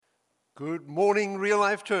Good morning, Real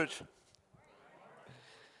Life Church.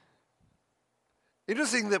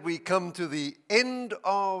 Interesting that we come to the end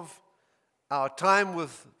of our time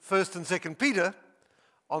with 1st and 2nd Peter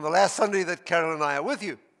on the last Sunday that Carol and I are with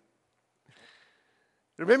you.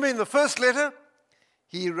 Remember, in the first letter,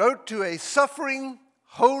 he wrote to a suffering,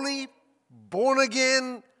 holy,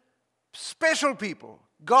 born-again, special people,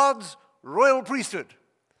 God's royal priesthood.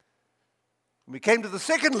 When we came to the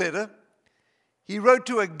second letter, he wrote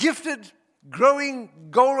to a gifted, growing,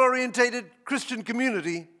 goal-orientated Christian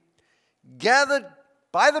community gathered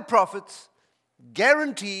by the prophets,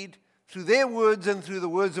 guaranteed through their words and through the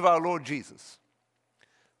words of our Lord Jesus.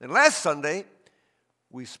 Then last Sunday,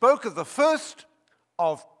 we spoke of the first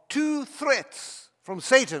of two threats from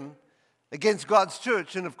Satan against God's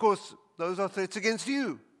church, and of course, those are threats against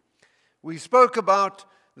you. We spoke about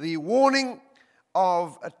the warning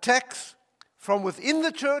of attacks from within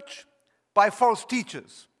the church by false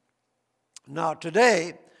teachers. Now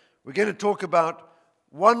today, we're going to talk about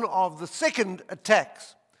one of the second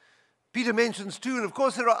attacks. Peter mentions two, and of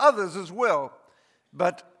course there are others as well,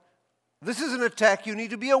 but this is an attack you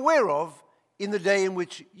need to be aware of in the day in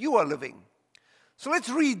which you are living. So let's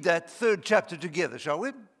read that third chapter together, shall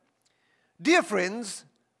we? Dear friends,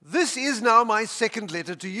 this is now my second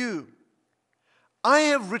letter to you. I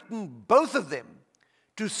have written both of them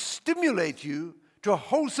to stimulate you to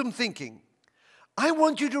wholesome thinking. I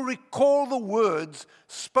want you to recall the words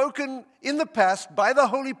spoken in the past by the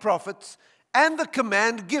holy prophets and the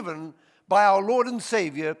command given by our Lord and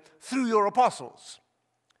Savior through your apostles.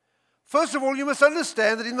 First of all, you must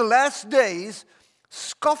understand that in the last days,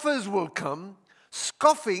 scoffers will come,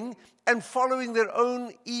 scoffing and following their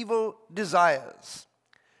own evil desires.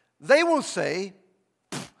 They will say,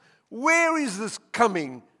 where is this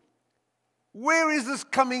coming? Where is this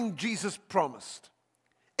coming Jesus promised?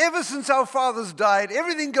 Ever since our fathers died,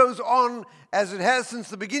 everything goes on as it has since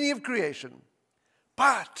the beginning of creation.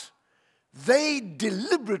 But they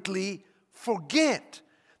deliberately forget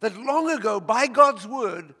that long ago, by God's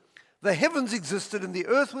word, the heavens existed and the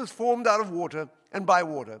earth was formed out of water and by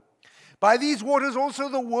water. By these waters also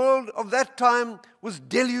the world of that time was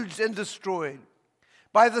deluged and destroyed.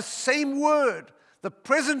 By the same word, the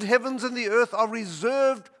present heavens and the earth are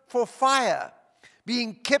reserved for fire,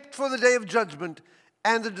 being kept for the day of judgment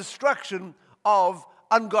and the destruction of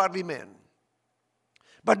ungodly men.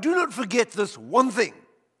 But do not forget this one thing,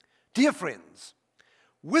 dear friends.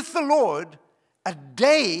 With the Lord, a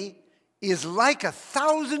day is like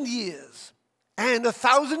 1,000 years, and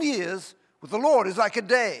 1,000 years with the Lord is like a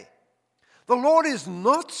day. The Lord is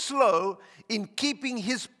not slow in keeping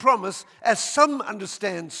his promise, as some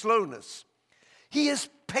understand slowness. He is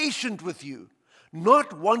patient with you,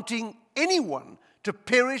 not wanting anyone to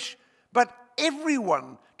perish, but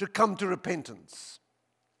everyone to come to repentance.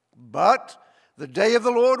 But the day of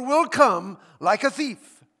the Lord will come like a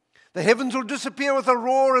thief. The heavens will disappear with a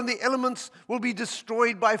roar, and the elements will be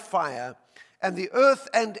destroyed by fire, and the earth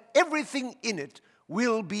and everything in it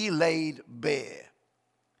will be laid bare.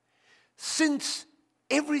 Since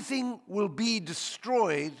everything will be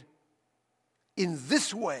destroyed in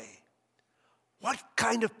this way, what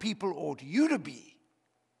kind of people ought you to be?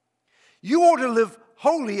 You ought to live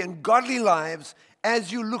holy and godly lives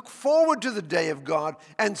as you look forward to the day of God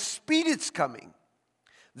and speed its coming.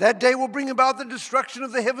 That day will bring about the destruction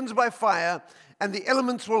of the heavens by fire, and the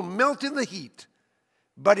elements will melt in the heat.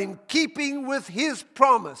 But in keeping with his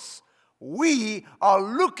promise, we are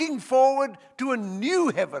looking forward to a new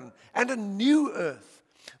heaven and a new earth,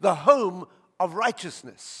 the home of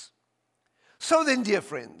righteousness. So then, dear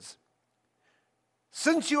friends,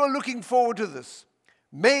 since you are looking forward to this,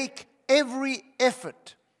 make every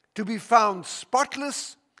effort to be found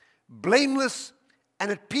spotless, blameless,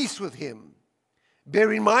 and at peace with him.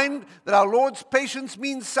 Bear in mind that our Lord's patience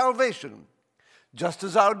means salvation, just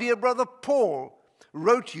as our dear brother Paul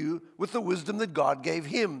wrote you with the wisdom that God gave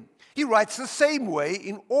him. He writes the same way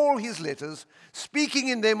in all his letters, speaking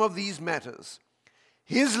in them of these matters.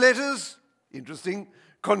 His letters, interesting,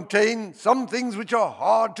 contain some things which are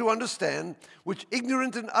hard to understand, which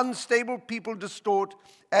ignorant and unstable people distort,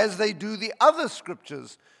 as they do the other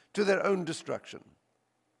scriptures to their own destruction.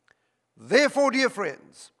 Therefore, dear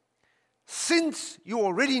friends, since you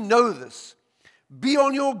already know this, be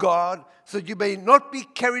on your guard so that you may not be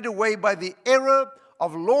carried away by the error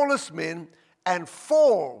of lawless men and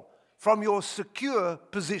fall from your secure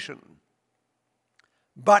position.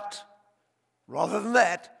 But, rather than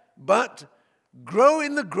that, grow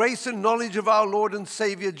in the grace and knowledge of our Lord and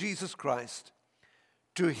Savior Jesus Christ.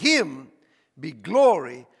 To him be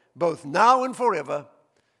glory both now and forever.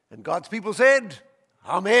 And God's people said,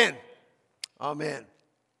 Amen. Amen.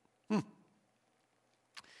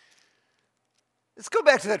 Let's go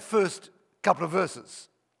back to that first couple of verses.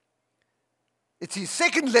 It's his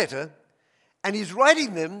second letter, and he's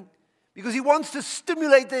writing them because he wants to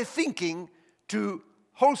stimulate their thinking to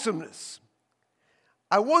wholesomeness.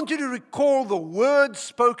 I want you to recall the words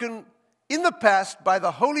spoken in the past by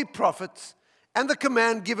the holy prophets and the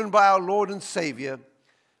command given by our Lord and Savior.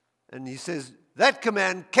 And he says, that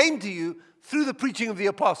command came to you through the preaching of the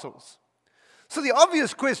apostles. So the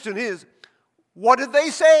obvious question is, what did they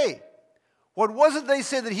say? What was it they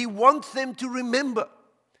said that he wants them to remember?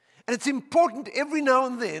 And it's important every now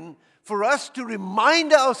and then for us to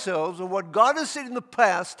remind ourselves of what God has said in the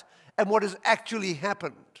past and what has actually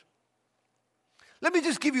happened. Let me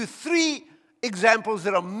just give you 3 examples.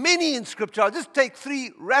 There are many in Scripture. I'll just take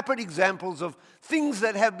 3 rapid examples of things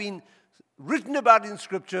that have been written about in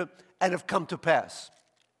Scripture and have come to pass.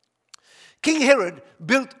 King Herod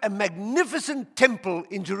built a magnificent temple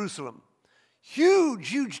in Jerusalem. Huge,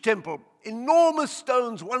 huge temple. Enormous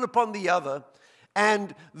stones, one upon the other.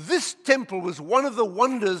 And this temple was one of the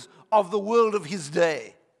wonders of the world of his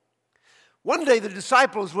day. One day the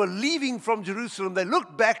disciples were leaving from Jerusalem. They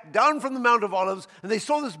looked back down from the Mount of Olives and they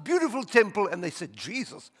saw this beautiful temple and they said,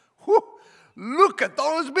 Jesus, look at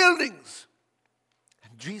those buildings.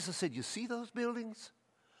 And Jesus said, you see those buildings?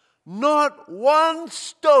 Not one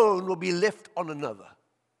stone will be left on another.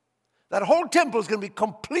 That whole temple is going to be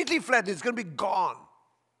completely flattened. It's going to be gone.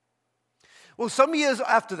 Well, some years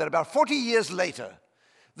after that, about 40 years later,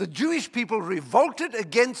 the Jewish people revolted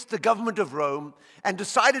against the government of Rome and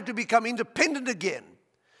decided to become independent again.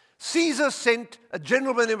 Caesar sent a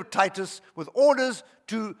general by the name of Titus with orders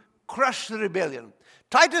to crush the rebellion.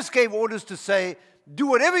 Titus gave orders to say, do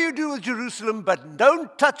whatever you do with Jerusalem, but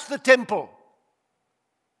don't touch the temple.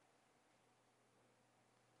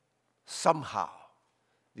 Somehow,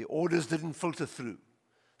 the orders didn't filter through.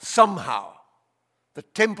 Somehow, the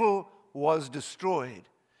temple was destroyed,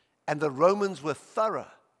 and the Romans were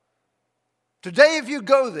thorough. Today, if you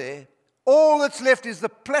go there, all that's left is the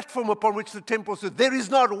platform upon which the temple stood. There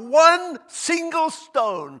is not one single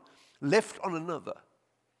stone left on another.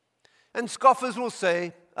 And scoffers will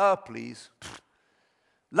say, oh, please,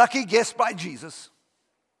 lucky guess by Jesus.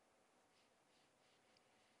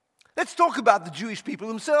 Let's talk about the Jewish people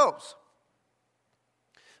themselves.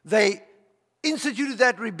 They instituted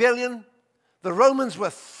that rebellion. The Romans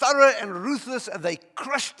were thorough and ruthless, and they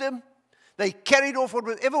crushed them. They carried off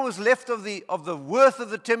whatever was left of the worth of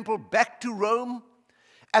the temple back to Rome.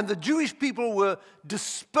 And the Jewish people were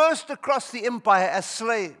dispersed across the empire as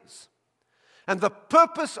slaves. And the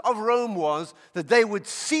purpose of Rome was that they would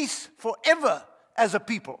cease forever as a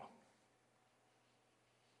people.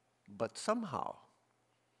 But somehow,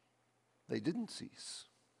 they didn't cease.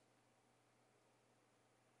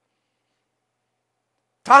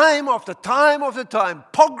 Time after time after time,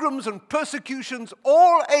 pogroms and persecutions,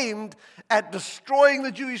 all aimed at destroying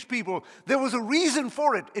the Jewish people. There was a reason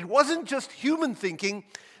for it. It wasn't just human thinking.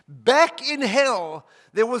 Back in hell,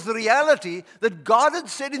 there was the reality that God had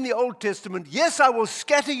said in the Old Testament, yes, I will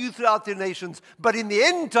scatter you throughout the nations, but in the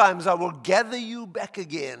end times I will gather you back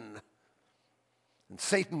again. And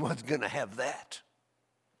Satan was going to have that.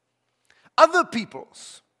 Other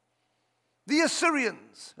peoples, the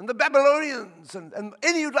Assyrians and the Babylonians and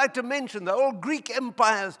any you'd like to mention, the old Greek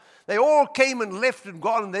empires, they all came and left and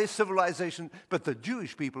gone in their civilization, but the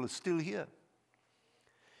Jewish people are still here.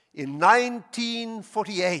 In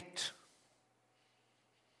 1948,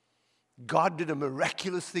 God did a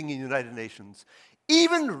miraculous thing in the United Nations.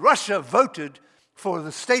 Even Russia voted for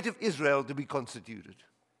the state of Israel to be constituted.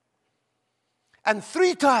 And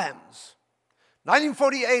 3 times,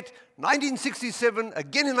 1948, 1967,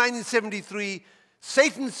 again in 1973,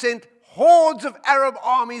 Satan sent hordes of Arab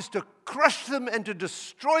armies to crush them and to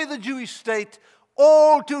destroy the Jewish state,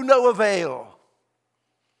 all to no avail.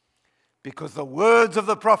 Because the words of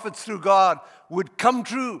the prophets through God would come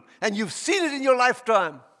true, and you've seen it in your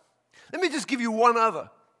lifetime. Let me just give you one other.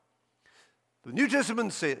 The New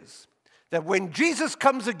Testament says that when Jesus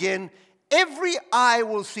comes again, every eye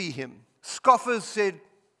will see him. Scoffers said,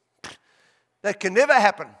 that can never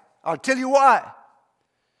happen. I'll tell you why.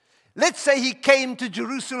 Let's say he came to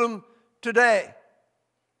Jerusalem today.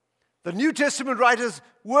 The New Testament writers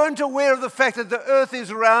weren't aware of the fact that the earth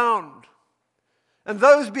is round. And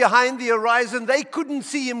those behind the horizon, they couldn't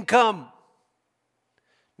see him come.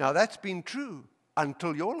 Now that's been true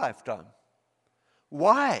until your lifetime.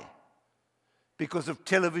 Why? Because of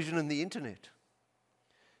television and the internet.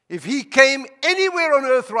 If he came anywhere on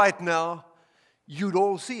earth right now, you'd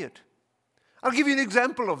all see it. I'll give you an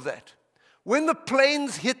example of that. When the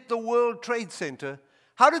planes hit the World Trade Center,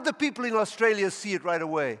 how did the people in Australia see it right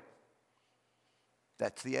away?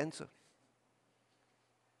 That's the answer.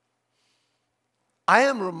 I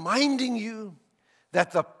am reminding you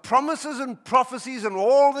that the promises and prophecies and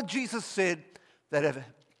all that Jesus said that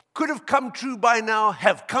could have come true by now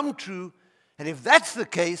have come true. And if that's the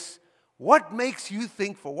case, what makes you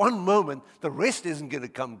think for one moment the rest isn't going to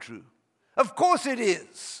come true? Of course it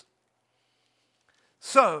is.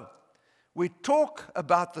 So, we talk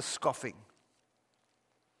about the scoffing.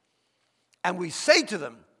 And we say to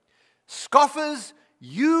them, scoffers,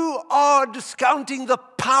 you are discounting the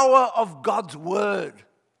power of God's word.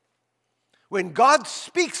 When God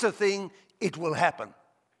speaks a thing, it will happen.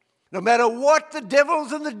 No matter what the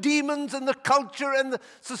devils and the demons and the culture and the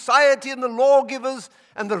society and the lawgivers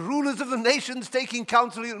and the rulers of the nations taking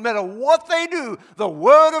counsel, no matter what they do, the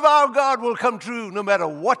word of our God will come true no matter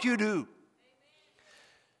what you do.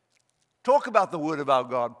 Talk about the word of our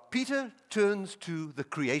God. Peter turns to the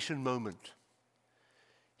creation moment.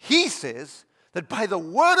 He says that by the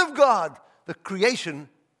word of God, the creation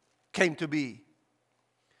came to be.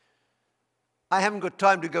 I haven't got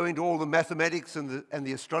time to go into all the mathematics and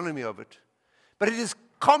the astronomy of it, but it is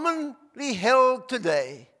commonly held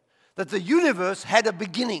today that the universe had a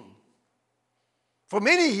beginning. For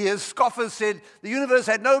many years, scoffers said the universe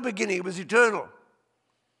had no beginning, it was eternal.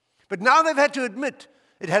 But now they've had to admit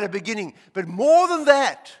it had a beginning. But more than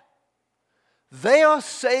that, they are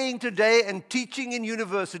saying today and teaching in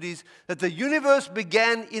universities that the universe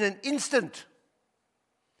began in an instant.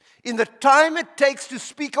 In the time it takes to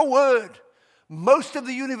speak a word, most of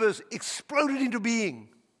the universe exploded into being.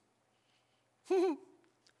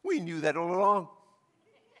 We knew that all along.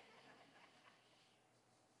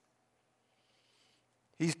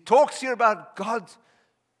 He talks here about God's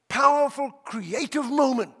powerful creative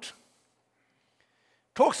moment.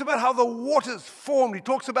 Talks about how the waters formed. He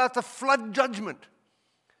talks about the flood judgment.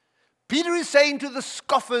 Peter is saying to the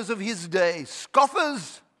scoffers of his day,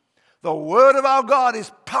 scoffers, the word of our God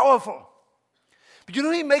is powerful. But you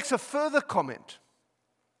know, he makes a further comment.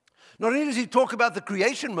 Not only does he talk about the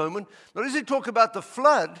creation moment, not only does he talk about the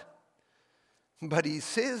flood, but he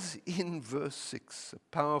says in verse 6, a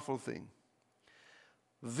powerful thing.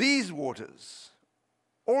 These waters,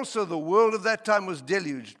 also the world of that time was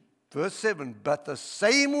deluged. Verse 7, but the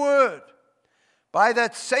same word, by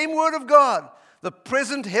that same word of God, the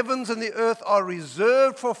present heavens and the earth are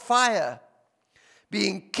reserved for fire,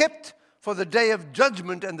 being kept for the day of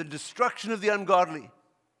judgment and the destruction of the ungodly.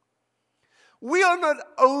 We are not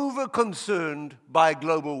over-concerned by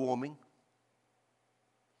global warming.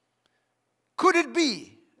 Could it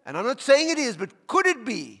be, and I'm not saying it is, but could it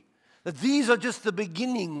be that these are just the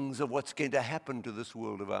beginnings of what's going to happen to this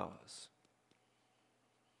world of ours?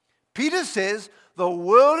 Peter says the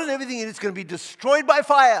world and everything in it is going to be destroyed by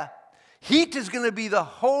fire. Heat is going to be the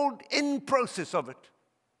whole end process of it.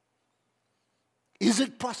 Is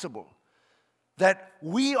it possible that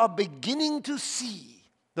we are beginning to see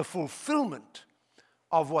the fulfillment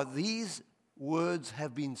of what these words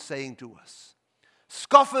have been saying to us?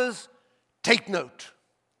 Scoffers, take note.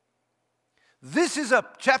 This is a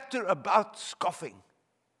chapter about scoffing.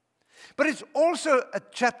 But it's also a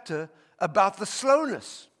chapter about the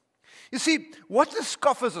slowness. You see, what the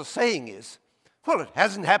scoffers are saying is, well, it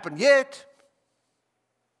hasn't happened yet.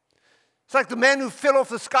 It's like the man who fell off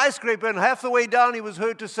the skyscraper and half the way down he was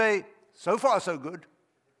heard to say, so far so good.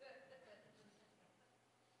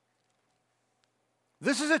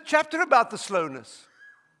 This is a chapter about the slowness.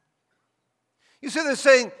 You see, they're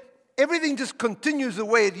saying everything just continues the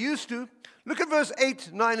way it used to. Look at verse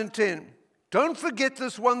 8, 9, and 10. Don't forget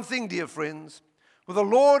this one thing, dear friends. With the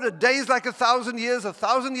Lord, a day is like 1,000 years,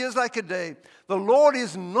 1,000 years like a day. The Lord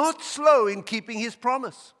is not slow in keeping his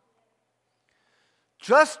promise.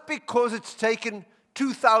 Just because it's taken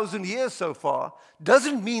 2,000 years so far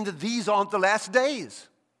doesn't mean that these aren't the last days.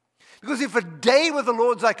 Because if a day with the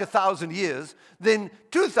Lord's like 1,000 years, then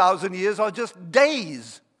 2,000 years are just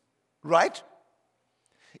days, right?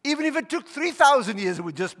 Even if it took 3,000 years, it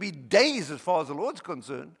would just be days as far as the Lord's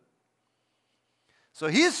concerned. So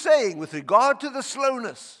he's saying, with regard to the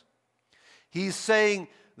slowness, he's saying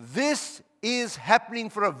this is happening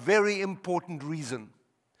for a very important reason.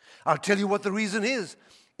 I'll tell you what the reason is.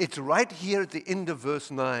 It's right here at the end of verse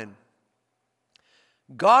 9.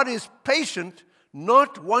 God is patient,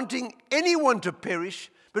 not wanting anyone to perish,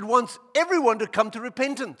 but wants everyone to come to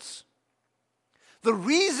repentance. The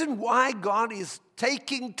reason why God is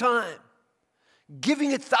taking time,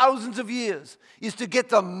 giving it thousands of years, is to get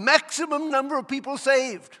the maximum number of people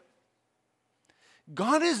saved.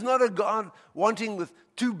 God is not a God wanting with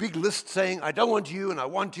two big lists saying, I don't want you, and I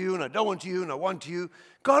want you, and I don't want you, and I want you.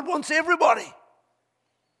 God wants everybody.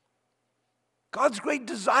 God's great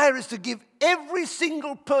desire is to give every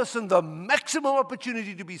single person the maximum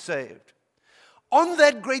opportunity to be saved. On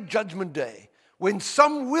that great judgment day, when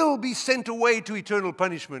some will be sent away to eternal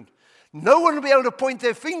punishment, no one will be able to point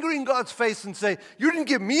their finger in God's face and say, you didn't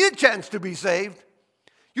give me a chance to be saved.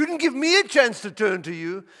 You didn't give me a chance to turn to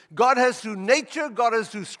you. God has through nature, God has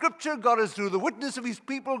through Scripture, God has through the witness of His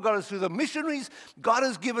people, God has through the missionaries. God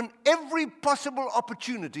has given every possible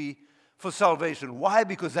opportunity for salvation. Why?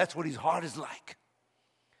 Because that's what His heart is like.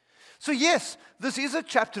 So yes, this is a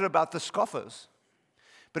chapter about the scoffers,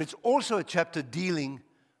 but it's also a chapter dealing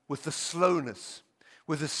with the slowness,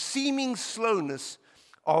 with the seeming slowness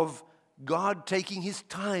of God taking His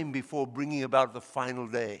time before bringing about the final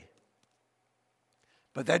day.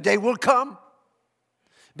 But that day will come,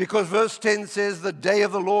 because verse 10 says, the day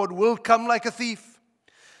of the Lord will come like a thief.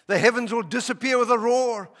 The heavens will disappear with a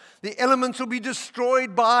roar. The elements will be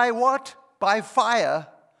destroyed by what? By fire.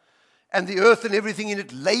 And the earth and everything in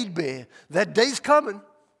it laid bare. That day's coming.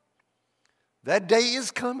 That day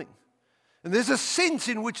is coming. And there's a sense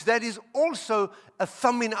in which that is also a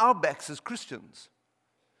thumb in our backs as Christians.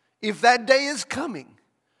 If that day is coming,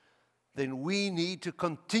 then we need to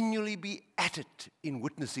continually be at it in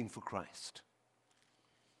witnessing for Christ.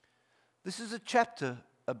 This is a chapter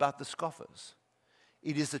about the scoffers.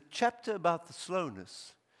 It is a chapter about the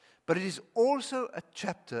slowness, but it is also a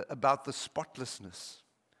chapter about the spotlessness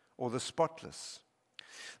or the spotless.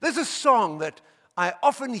 There's a song that I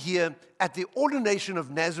often hear at the ordination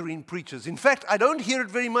of Nazarene preachers. In fact, I don't hear it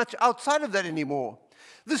very much outside of that anymore.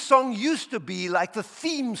 This song used to be like the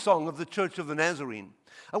theme song of the Church of the Nazarene.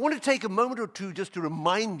 I want to take a moment or two just to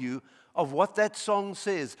remind you of what that song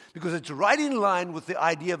says, because it's right in line with the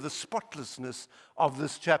idea of the spotlessness of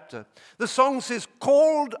this chapter. The song says,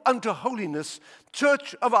 called unto holiness,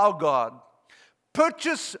 church of our God,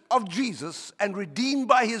 purchase of Jesus and redeemed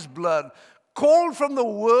by His blood, called from the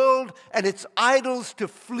world and its idols to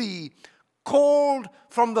flee, called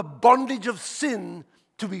from the bondage of sin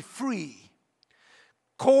to be free,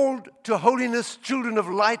 called to holiness, children of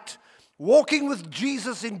light, walking with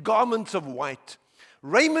Jesus in garments of white,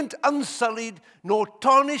 raiment unsullied, nor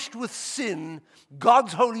tarnished with sin,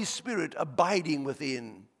 God's Holy Spirit abiding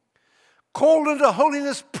within. Called unto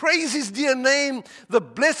holiness, praise His dear name. The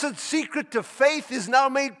blessed secret to faith is now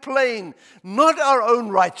made plain. Not our own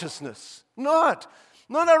righteousness, not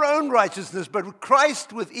our own righteousness, but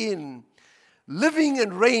Christ within, living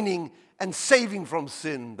and reigning and saving from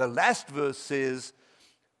sin. The last verse says,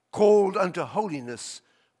 called unto holiness,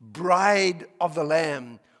 bride of the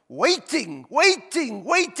Lamb, waiting,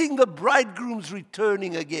 the bridegroom's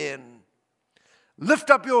returning again. Lift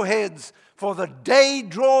up your heads, for the day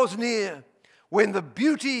draws near, when in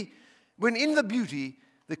the beauty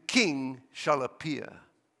the King shall appear.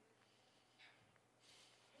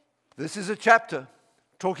 This is a chapter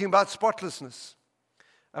talking about spotlessness.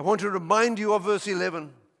 I want to remind you of verse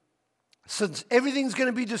 11. Since everything's going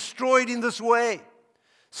to be destroyed in this way,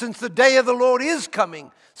 since the day of the Lord is coming,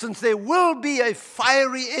 since there will be a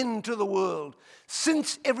fiery end to the world,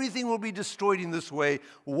 since everything will be destroyed in this way,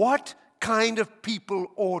 what kind of people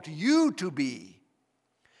ought you to be?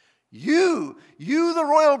 You the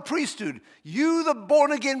royal priesthood, you the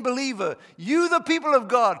born-again believer, you the people of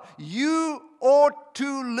God, you ought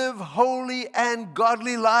to live holy and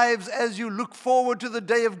godly lives as you look forward to the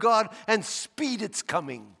day of God and speed its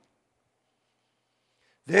coming.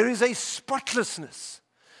 There is a spotlessness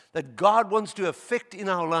that God wants to effect in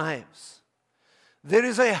our lives. There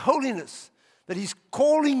is a holiness that He's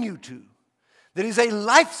calling you to. There is a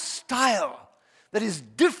lifestyle that is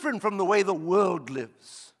different from the way the world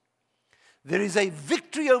lives. There is a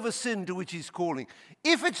victory over sin to which He's calling.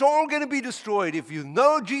 If it's all going to be destroyed, if you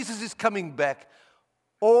know Jesus is coming back,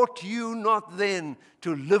 ought you not then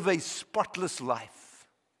to live a spotless life?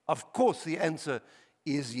 Of course, the answer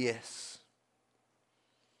is yes.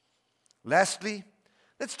 Lastly,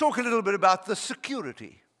 let's talk a little bit about the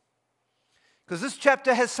security, because this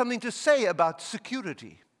chapter has something to say about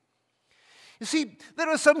security. You see, there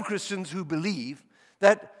are some Christians who believe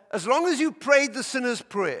that as long as you prayed the sinner's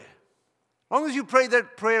prayer, as long as you prayed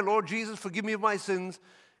that prayer, Lord Jesus, forgive me of my sins,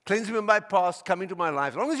 cleanse me of my past, come into my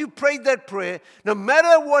life, as long as you prayed that prayer, no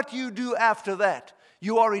matter what you do after that,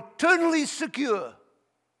 you are eternally secure.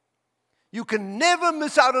 You can never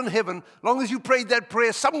miss out on heaven as long as you prayed that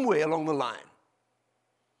prayer somewhere along the line.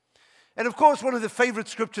 And of course, one of the favorite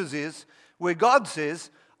scriptures is where God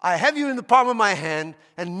says, I have you in the palm of my hand,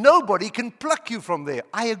 and nobody can pluck you from there.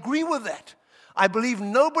 I agree with that. I believe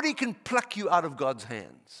nobody can pluck you out of God's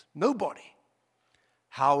hands. Nobody.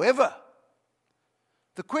 However,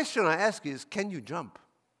 the question I ask is, can you jump?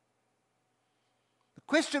 The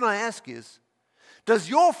question I ask is, Does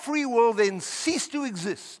your free will then cease to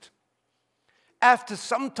exist after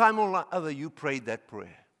some time or other you prayed that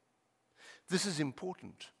prayer? This is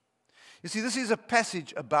important. You see, this is a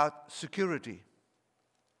passage about security.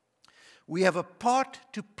 We have a part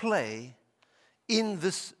to play in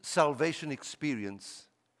this salvation experience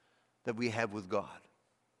that we have with God.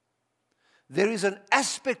 There is an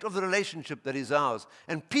aspect of the relationship that is ours,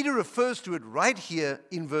 and Peter refers to it right here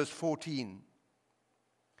in verse 14.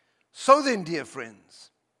 So then, dear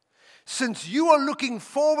friends, since you are looking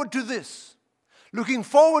forward to this, looking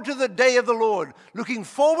forward to the day of the Lord, looking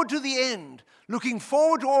forward to the end, looking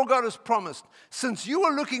forward to all God has promised, since you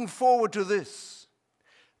are looking forward to this,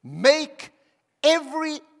 make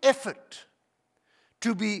every effort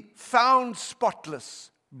to be found spotless,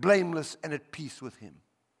 blameless, and at peace with Him.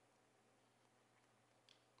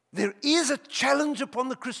 There is a challenge upon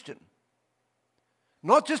the Christian,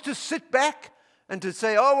 not just to sit back and to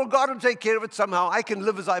say, oh, well, God will take care of it somehow. I can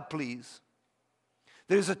live as I please.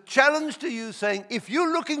 There's a challenge to you saying, if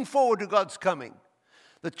you're looking forward to God's coming,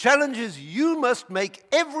 the challenge is you must make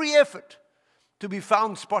every effort to be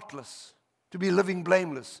found spotless, to be living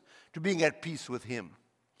blameless, to being at peace with Him.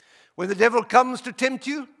 When the devil comes to tempt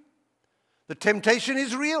you, the temptation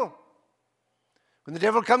is real. When the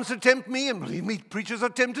devil comes to tempt me, and believe me, preachers are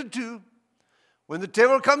tempted too. When the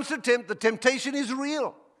devil comes to tempt, the temptation is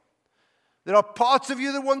real. There are parts of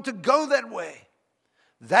you that want to go that way.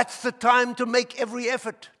 That's the time to make every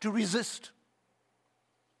effort to resist.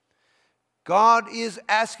 God is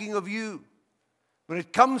asking of you, when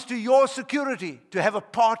it comes to your security, to have a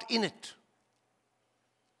part in it.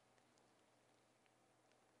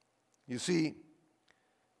 You see,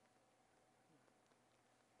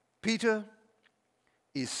 Peter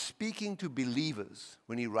is speaking to believers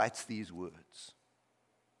when he writes these words.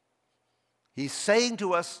 He's saying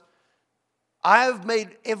to us, I've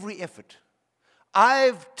made every effort.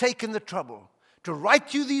 I've taken the trouble to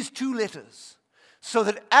write you these 2 letters so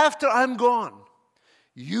that after I'm gone,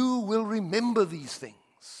 you will remember these things.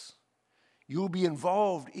 You'll be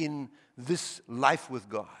involved in this life with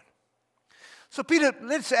God. So Peter,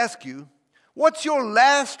 let's ask you, what's your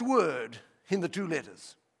last word in the 2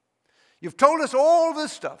 letters? You've told us all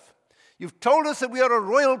this stuff. You've told us that we are a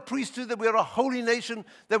royal priesthood, that we are a holy nation,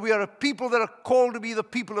 that we are a people that are called to be the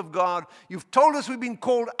people of God. You've told us we've been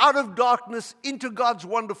called out of darkness into God's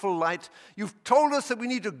wonderful light. You've told us that we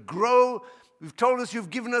need to grow. You've told us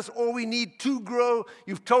you've given us all we need to grow.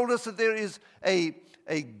 You've told us that there is a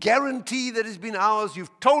guarantee that has been ours.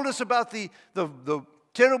 You've told us about the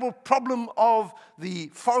terrible problem of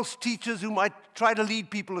the false teachers who might try to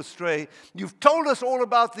lead people astray. You've told us all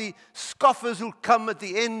about the scoffers who'll come at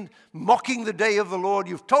the end mocking the day of the Lord.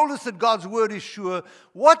 You've told us that God's word is sure.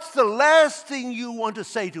 What's the last thing you want to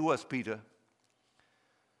say to us, Peter?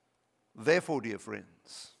 Therefore, dear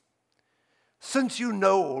friends, since you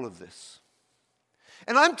know all of this,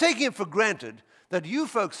 and I'm taking it for granted that you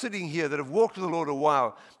folks sitting here that have walked with the Lord a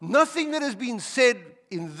while, nothing that has been said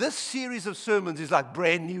in this series of sermons is like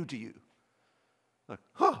brand new to you. Like,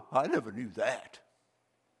 I never knew that.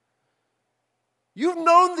 You've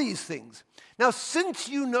known these things. Now, since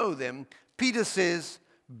you know them, Peter says,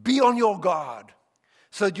 be on your guard,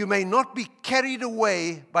 so that you may not be carried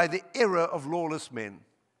away by the error of lawless men.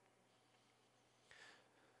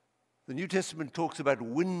 The New Testament talks about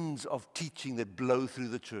winds of teaching that blow through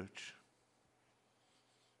the church.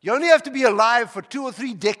 You only have to be alive for 2 or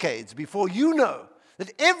 3 decades before you know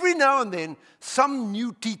that every now and then some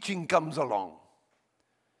new teaching comes along.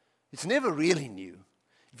 It's never really new.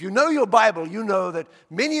 If you know your Bible, you know that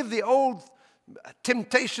many of the old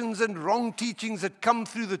temptations and wrong teachings that come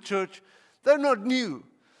through the church, they're not new.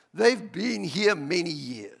 They've been here many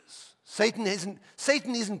years. Satan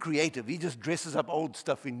isn't creative. He just dresses up old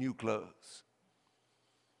stuff in new clothes.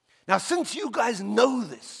 Now, since you guys know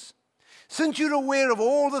this, since you're aware of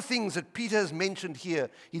all the things that Peter has mentioned here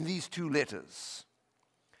in these 2 letters,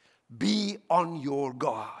 be on your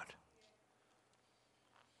guard.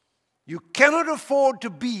 You cannot afford to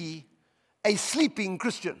be a sleeping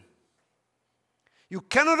Christian. You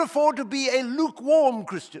cannot afford to be a lukewarm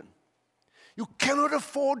Christian. You cannot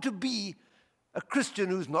afford to be a Christian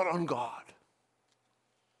who's not on guard.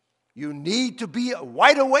 You need to be a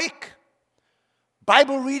wide awake,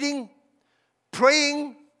 Bible reading,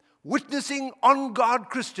 praying, witnessing, on guard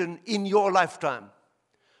Christian in your lifetime.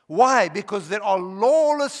 Why? Because there are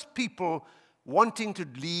lawless people wanting to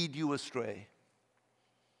lead you astray.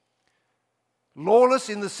 Lawless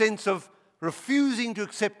in the sense of refusing to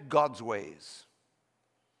accept God's ways.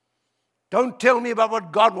 Don't tell me about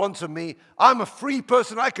what God wants of me. I'm a free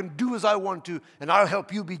person. I can do as I want to, and I'll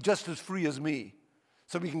help you be just as free as me,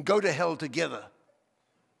 so we can go to hell together.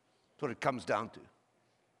 That's what it comes down to.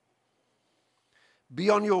 Be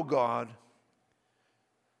on your guard,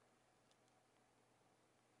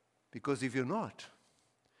 because if you're not,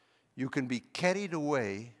 you can be carried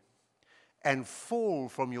away and fall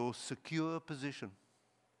from your secure position.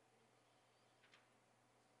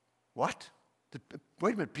 What?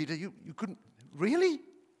 Wait a minute, Peter, you couldn't, really?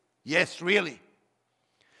 Yes, really.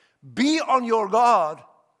 Be on your guard,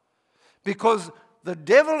 because the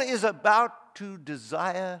devil is about to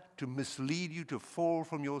desire to mislead you to fall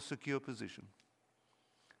from your secure position.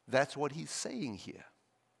 That's what he's saying here.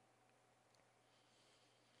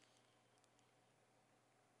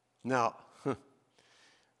 Now,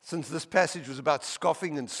 since this passage was about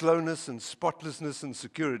scoffing and slowness and spotlessness and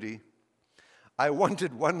security, I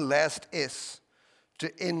wanted one last S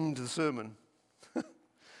to end the sermon. And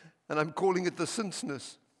I'm calling it the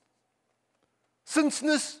sinceness.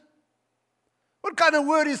 Sinceness? What kind of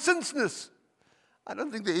word is sinceness? I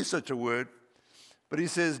don't think there is such a word. But he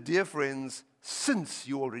says, dear friends, since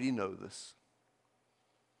you already know this,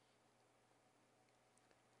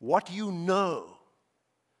 what you know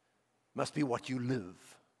must be what you live.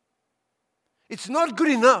 It's not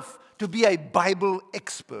good enough to be a Bible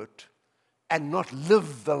expert and not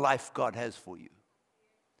live the life God has for you.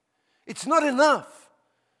 It's not enough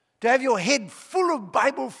to have your head full of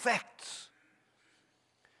Bible facts,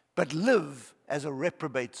 but live as a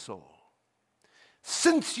reprobate soul.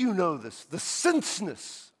 Since you know this, the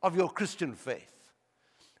sinceness of your Christian faith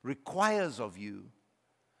requires of you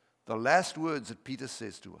the last words that Peter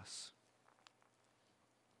says to us.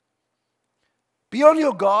 Be on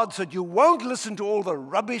your guard so that you won't listen to all the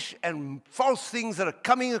rubbish and false things that are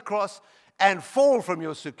coming across and fall from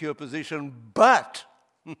your secure position, but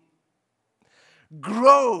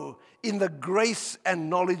grow in the grace and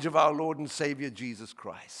knowledge of our Lord and Savior Jesus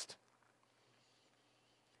Christ.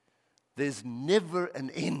 There's never an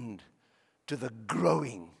end to the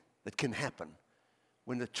growing that can happen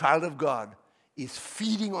when the child of God is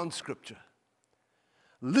feeding on Scripture,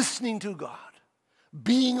 listening to God,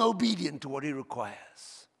 being obedient to what He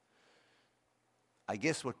requires. I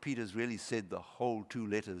guess what Peter's really said the whole 2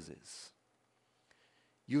 letters is,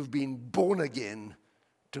 you've been born again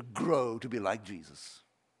to grow to be like Jesus.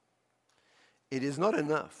 It is not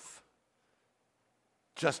enough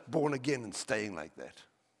just born again and staying like that.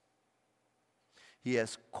 He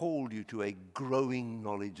has called you to a growing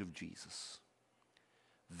knowledge of Jesus.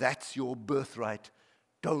 That's your birthright.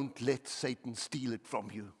 Don't let Satan steal it from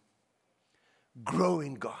you. Grow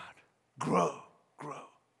in God. Grow, grow.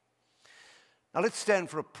 Now let's stand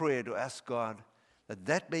for a prayer to ask God that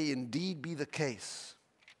that may indeed be the case.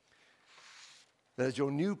 That as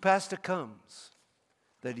your new pastor comes,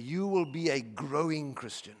 that you will be a growing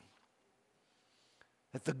Christian.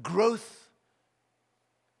 That the growth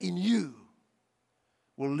in you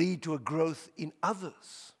will lead to a growth in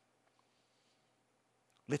others.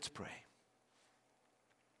 Let's pray.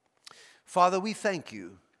 Father, we thank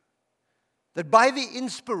you that by the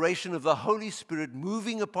inspiration of the Holy Spirit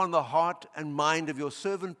moving upon the heart and mind of your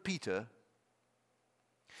servant Peter,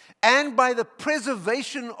 and by the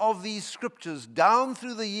preservation of these scriptures down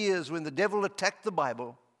through the years when the devil attacked the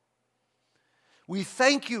Bible, we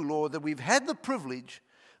thank you, Lord, that we've had the privilege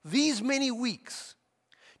these many weeks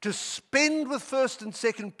to spend with 1st and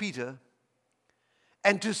 2nd Peter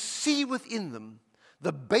and to see within them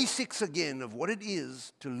the basics again of what it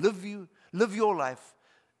is to live your life,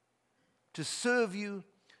 to serve you,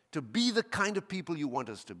 to be the kind of people you want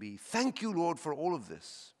us to be. Thank you, Lord, for all of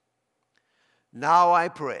this. Now I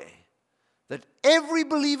pray that every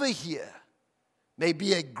believer here may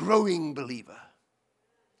be a growing believer.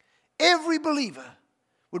 Every believer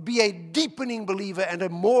would be a deepening believer and a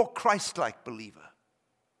more Christ-like believer.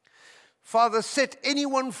 Father, set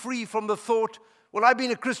anyone free from the thought, well, I've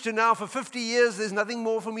been a Christian now for 50 years, there's nothing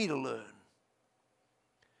more for me to learn.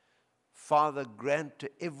 Father, grant to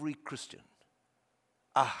every Christian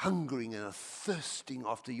a hungering and a thirsting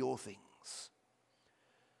after your things,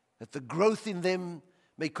 that the growth in them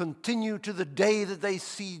may continue to the day that they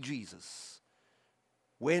see Jesus,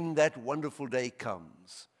 when that wonderful day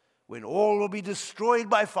comes, when all will be destroyed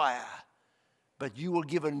by fire, but you will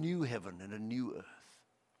give a new heaven and a new earth.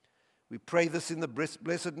 We pray this in the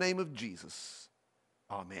blessed name of Jesus.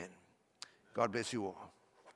 Amen. God bless you all.